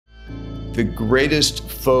The greatest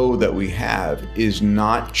foe that we have is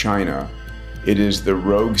not China. It is the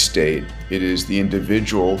rogue state. It is the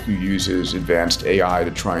individual who uses advanced AI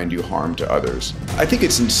to try and do harm to others. I think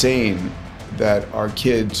it's insane that our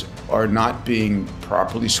kids are not being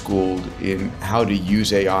properly schooled in how to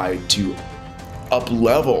use AI to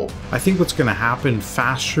up-level. I think what's going to happen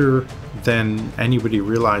faster than anybody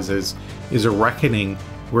realizes is a reckoning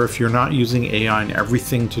where if you're not using AI in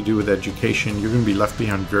everything to do with education, you're going to be left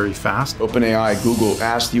behind very fast. OpenAI, Google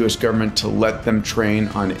asked the US government to let them train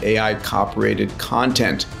on AI copyrighted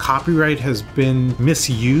content. Copyright has been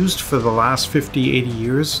misused for the last 50, 80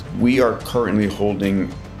 years. We are currently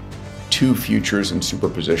holding two futures in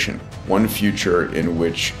superposition. One future in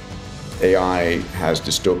which AI has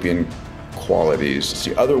dystopian qualities.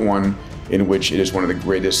 The other one in which it is one of the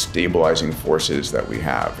greatest stabilizing forces that we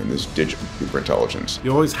have in this digital superintelligence.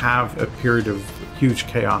 You always have a period of huge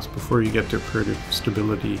chaos before you get to a period of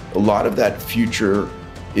stability. A lot of that future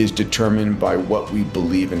is determined by what we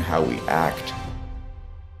believe and how we act.